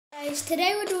guys,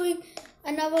 today we're doing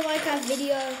another Minecraft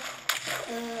video.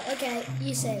 Okay,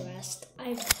 you say rest.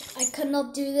 I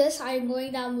cannot do this. I'm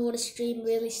going down water stream.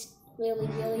 Really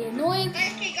annoying.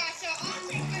 Okay guys, so I'm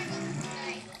going to go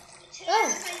today. Oh. I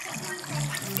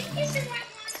think it's the right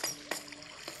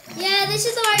one. Yeah, this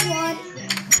is the right one.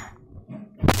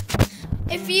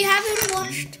 If you haven't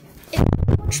watched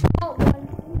part one,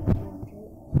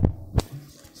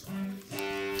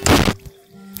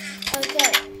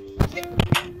 okay.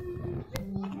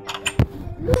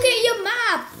 Look at your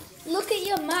map. Look at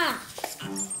your map.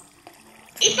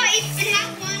 If I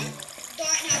have one, I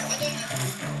don't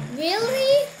have.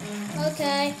 Really?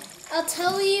 Okay. I'll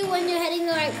tell you when you're heading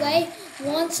the right way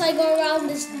once I go around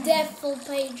this deathful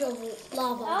page of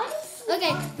lava.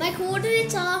 Okay, my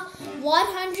coordinates are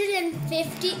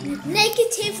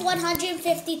negative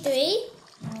 153.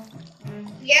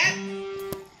 Yeah.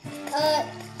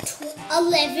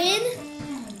 11,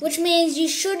 which means you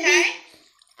should be, Okay.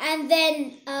 and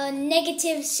then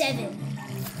negative 7.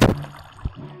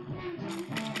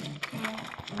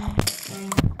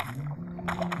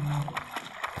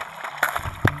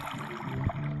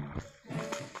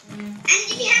 And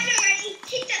if you haven't already,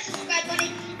 hit that subscribe button.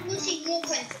 You will see more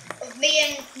clips of me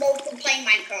and Molten playing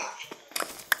Minecraft.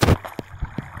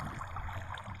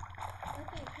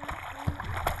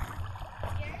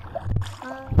 I've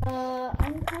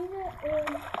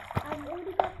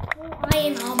already got 4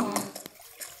 iron armor.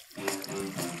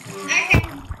 Okay.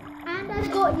 And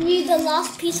I've got you the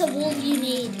last piece of wool you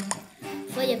need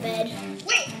for your bed.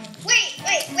 Wait.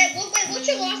 What's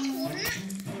your last coordinate?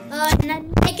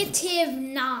 Negative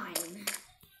 9.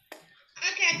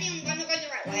 Okay, I think I'm gonna go the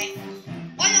right way.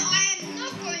 Oh no, I am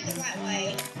not going the right way.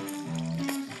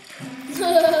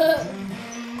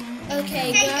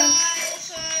 Okay, Hey girl. guys,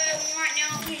 so right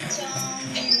now I'm in some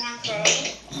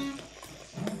Minecraft.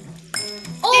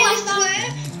 Oh, I found it.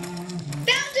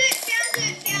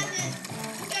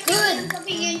 Good.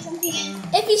 Something in.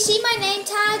 If you see my name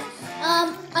tag,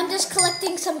 I'm just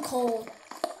collecting some coal.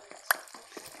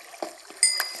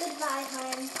 Goodbye,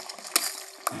 home.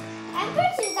 I'm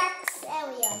going to Zach's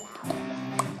area now.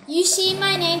 You see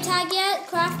my name tag yet,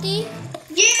 Crafty?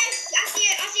 Yes, I see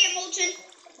it, Molten.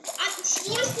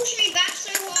 Water's pushing me back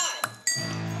so hard.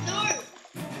 No,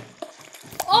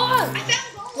 Oh! I found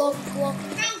gold. Look.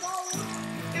 Found gold.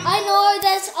 I know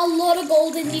there's a lot of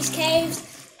gold in these caves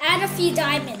and a few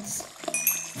diamonds.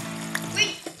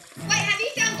 Wait, have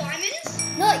you found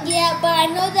diamonds? Not yet, but I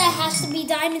know there has to be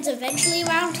diamonds eventually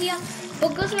around here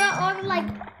because we're around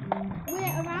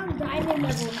diamond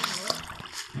level now.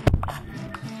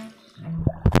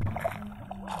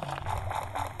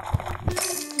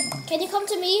 Can you come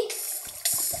to me?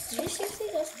 Did you seriously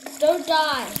just don't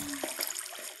die?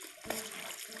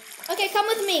 Okay, come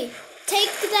with me. Take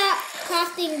that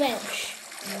crafting bench.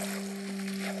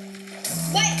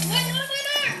 Wait, no.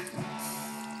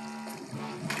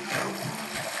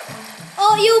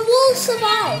 Oh, your wool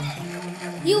survived.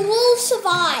 Your wool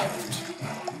survived.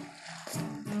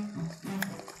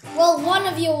 Well, one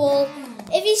of your wool.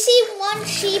 If you see one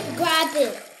sheep, grab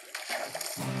it.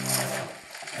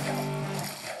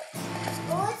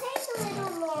 Well, it takes a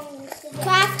little long to get.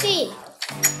 Crafty.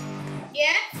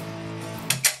 Yeah?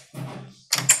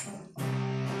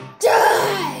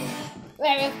 Die!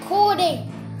 We're recording.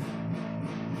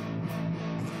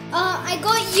 I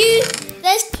got you.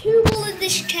 There's 2 wool in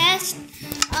this chest.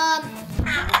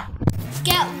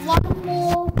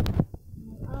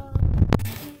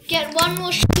 Get one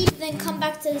more sheep, then come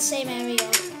back to the same area.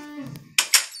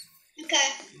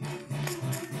 Okay.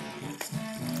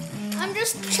 I'm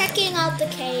just checking out the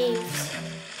caves.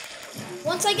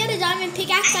 Once I get a diamond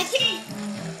pickaxe, I can.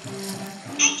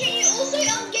 And can you also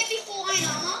get me 4 iron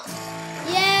armor?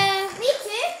 Yeah. Me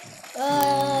too.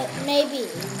 Maybe.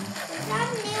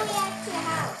 I'm nearly at your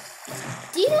house.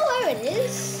 Do you know where it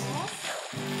is? Yes.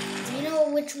 Do you know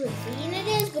which ravine it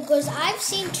is? Because I've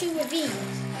seen 2 ravines.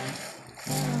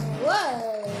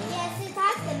 Whoa. Yes, it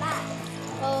has the map.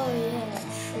 Oh, yeah.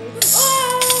 True.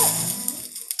 Oh!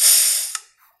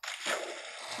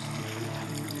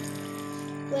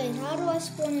 Wait, how do I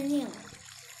spawn in here?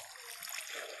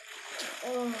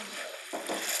 Oh. Oh,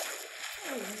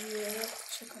 yeah.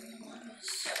 Let's check on this.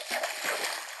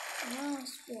 Now I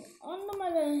spawn under my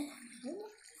bed.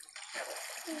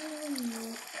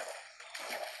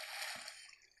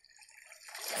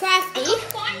 Crafty, I can't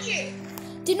find you.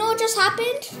 do you know what just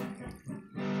happened?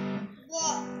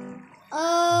 What?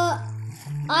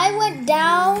 I went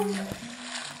down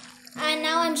and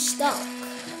now I'm stuck.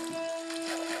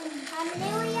 I'm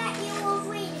nearly at your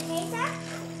ravine, okay, Zach?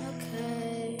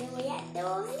 Okay. Nearly at the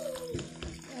ravine.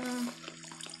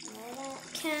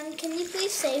 Can you please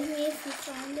save me if you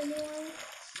find anyone?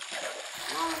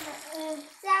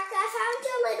 Zach, I found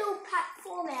your little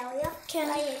platform area. Can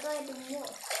where you're going to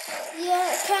walk. Yeah,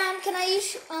 can I use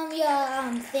your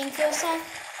thing for a sec?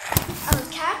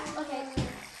 Cat? Okay.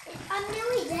 I'm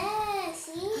nearly there,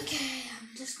 see? Okay, I'm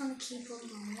just gonna keep on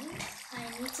going. I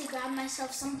need to grab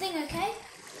myself something, okay?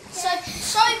 So,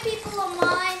 sorry people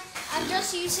online, I'm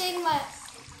just using my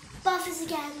Buffers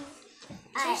again.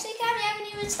 seriously, Cam, you haven't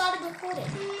even started recording.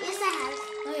 Yes, I have.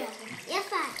 Oh yeah. Okay. Yes,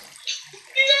 I have.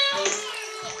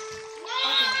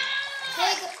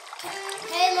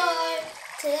 Hey Lloyd,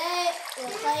 today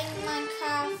we're playing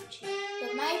Minecraft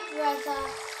with my brother.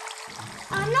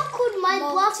 I'm not called my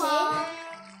Molten. brother.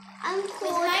 I'm With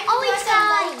called my Orange brother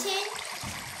Guy. Molten,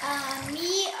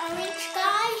 me, Orange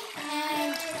Guy,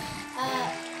 and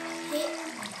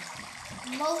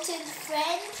Molten's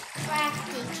friend,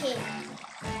 Crafty King.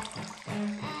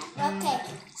 Okay,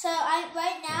 so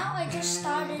right now I just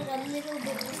started a little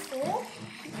bit before,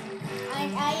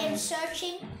 and I am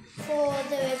searching for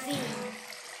the ravine,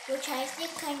 which I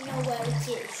think I know where it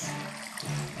is.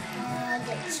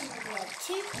 Let's go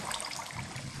to.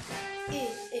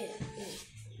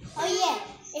 Oh yeah,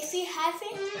 if you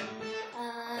haven't,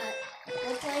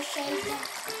 what do I say that?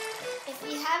 If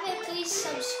you haven't, please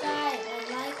subscribe and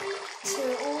like to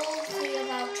all 3 of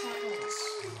our channels.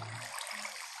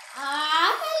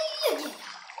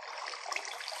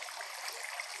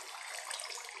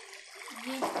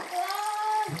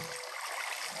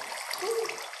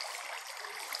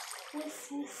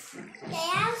 The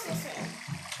house is here.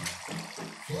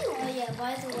 Oh yeah,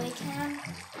 by the way, Cam,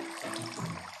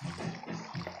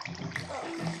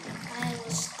 I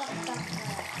was stuck back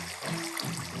there.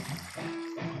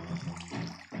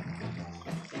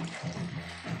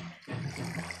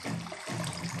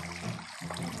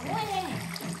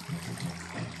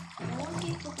 I want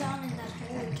people down in that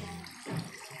hole again.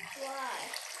 Why?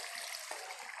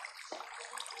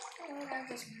 Oh, that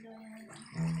doesn't do anything.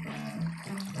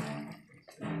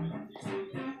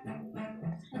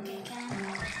 Okay, Cam.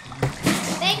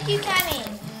 Thank you, Cammy.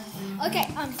 Okay,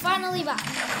 I'm finally back.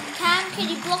 Cam, can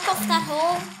you block off that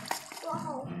hole? What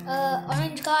hole?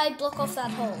 Orange Guy, block off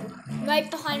that hole. Right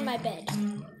behind my bed.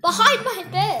 Behind my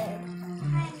bed!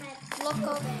 Block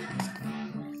off.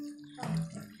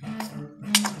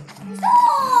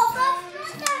 Stop! I've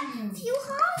got that few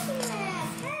holes in there.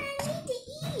 I need to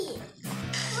eat.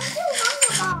 I'm too hungry.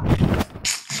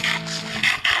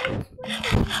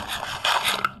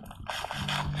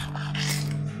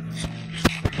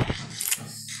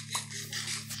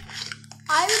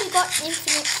 I already got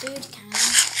infinite food, Cam.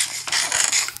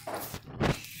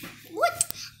 What?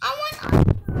 I want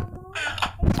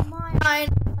Mine. I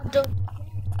don't.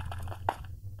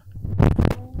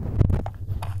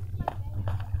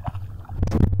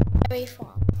 Very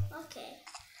far. Okay.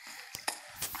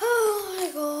 Oh my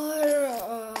god.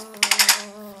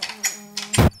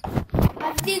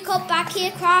 Have you got back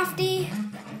here, Crafty?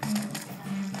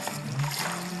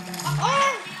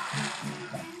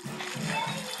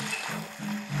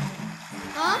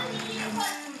 Huh?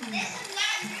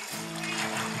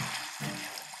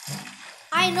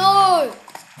 I know.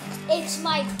 It's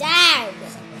my dad.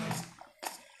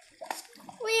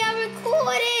 We are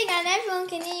recording and everyone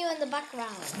can hear you in the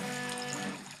background.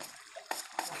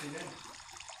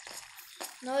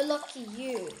 No, lucky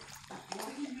you.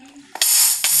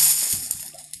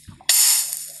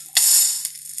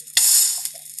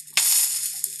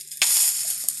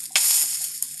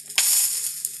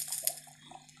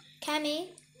 Cammy?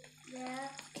 Yeah.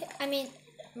 I mean,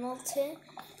 Molten.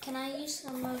 Can I use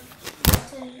some of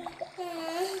Molten?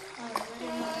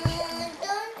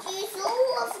 Don't use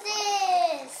all of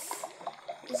this.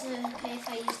 Is it okay if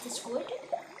I use this wood?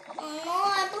 No,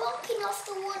 I'm blocking off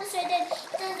the water so that it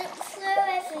doesn't flow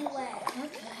everywhere.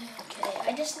 Okay.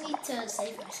 I just need to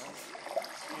save myself.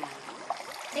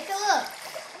 Take a look.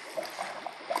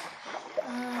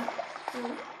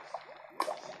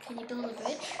 Can you build a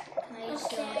bridge? Can I use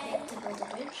your thing to build a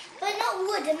bridge? But not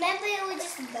wood. Remember, it would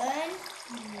just burn.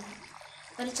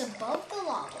 But it's above the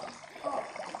lava. Oh.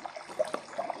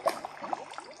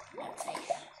 That's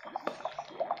safe.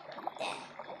 There.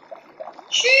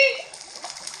 Shoot!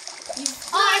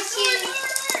 I see.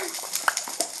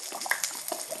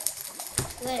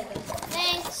 There you go.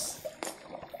 Thanks.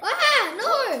 Ah,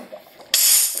 no!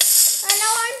 And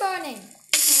now I'm burning.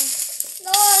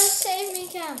 No, save me,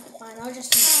 Cam. Fine, I'll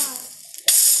just do that.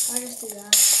 I'll just do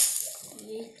that.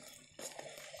 Yeah.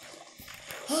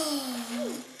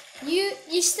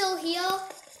 You still here?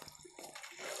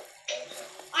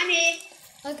 I'm here.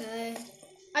 Okay.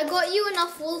 I got you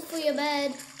enough wool for your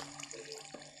bed.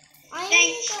 I only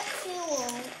Thanks. got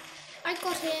fuel. I I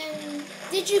got him.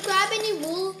 Did you grab any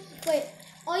wool? Wait.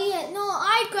 Oh yeah. No,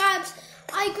 I grabbed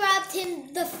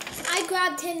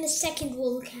him the second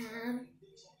wool can.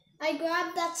 I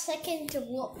grabbed that second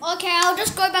wool. Okay, I'll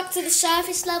just go back to the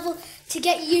surface level to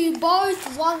get you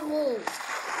both one wool.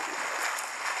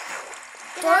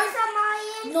 Can I have some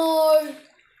iron? No,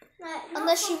 Like, not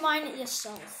unless from- you mine it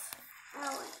yourself.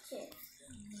 Oh, okay.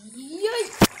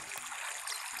 Yikes.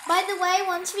 By the way,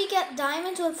 once we get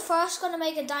diamonds, we're first gonna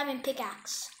make a diamond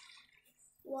pickaxe.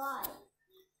 Why?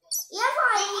 Yes,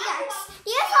 iron pickaxe.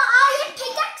 Yes, iron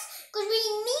pickaxe. Because we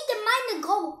need to mine the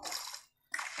gold.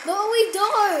 No, we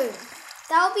don't.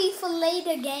 That'll be for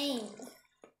later game.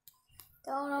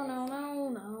 No.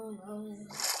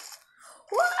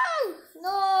 Whoa!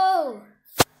 No!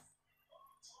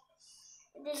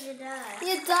 Did you die?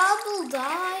 Your double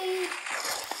died.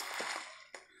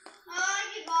 I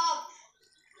give up.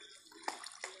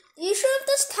 You should have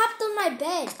just tapped on my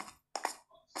bed.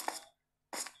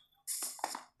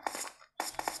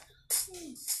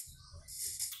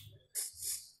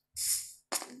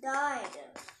 Died.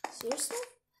 Seriously?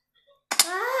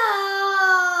 Oh!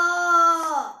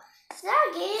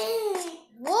 Zaggy!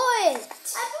 What? I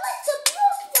put the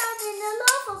block down in the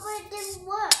lava, but it didn't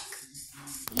work.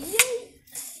 Yay.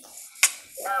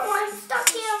 No, I'm stuck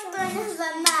here for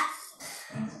another map.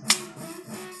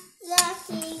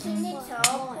 Lucky, can you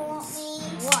teleport me?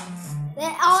 What?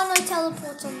 There are no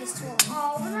teleports on this one.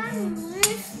 Oh, but I'm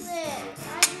useless. I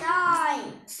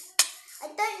died. I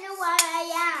don't know where I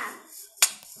am.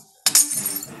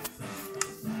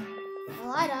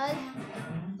 Well, I died.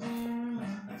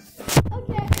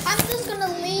 Okay, I'm just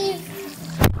gonna leave.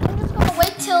 I'm just gonna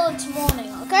wait till it's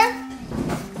morning, okay?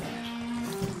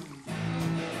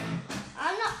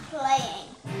 I'm not playing.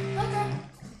 Okay.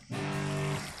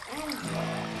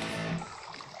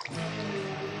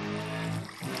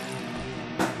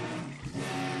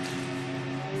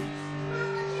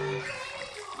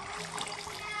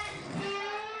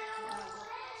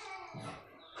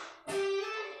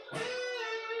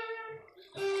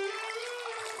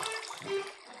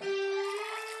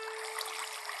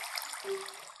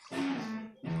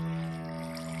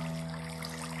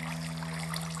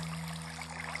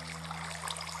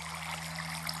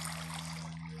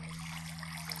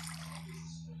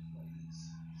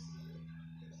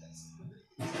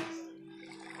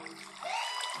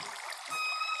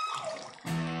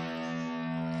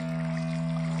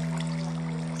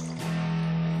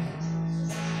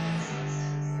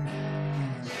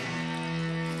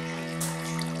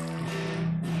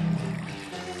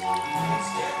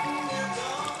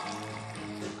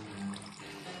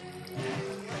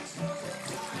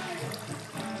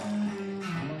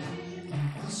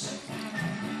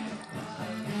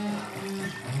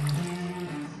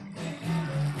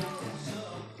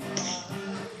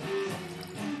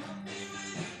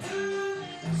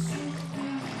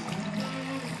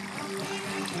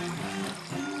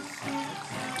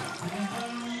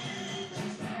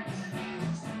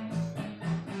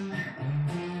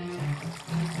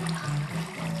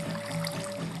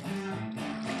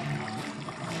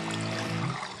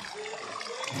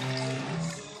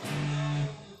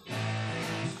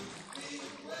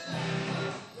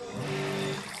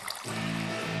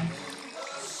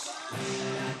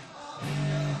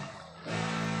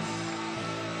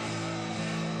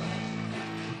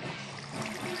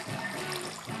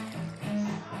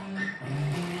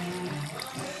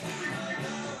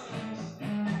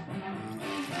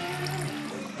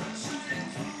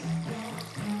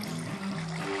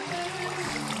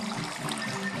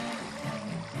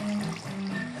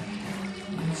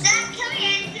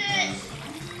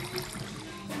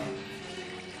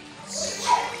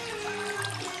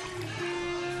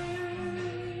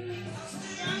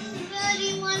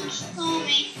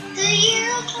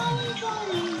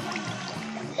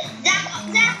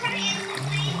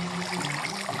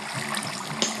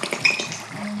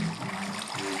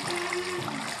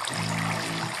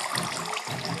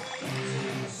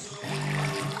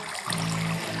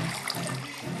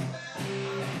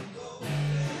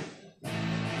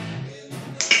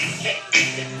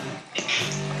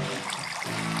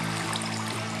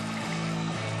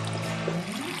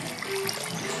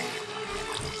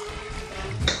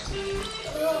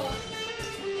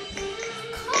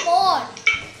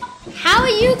 How are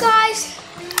you guys?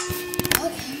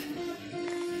 Okay.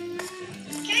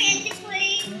 Can I end it,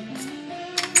 please?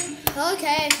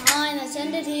 Okay, fine. Let's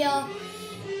end it here.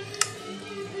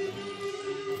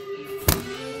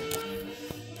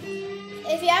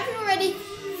 If you haven't already,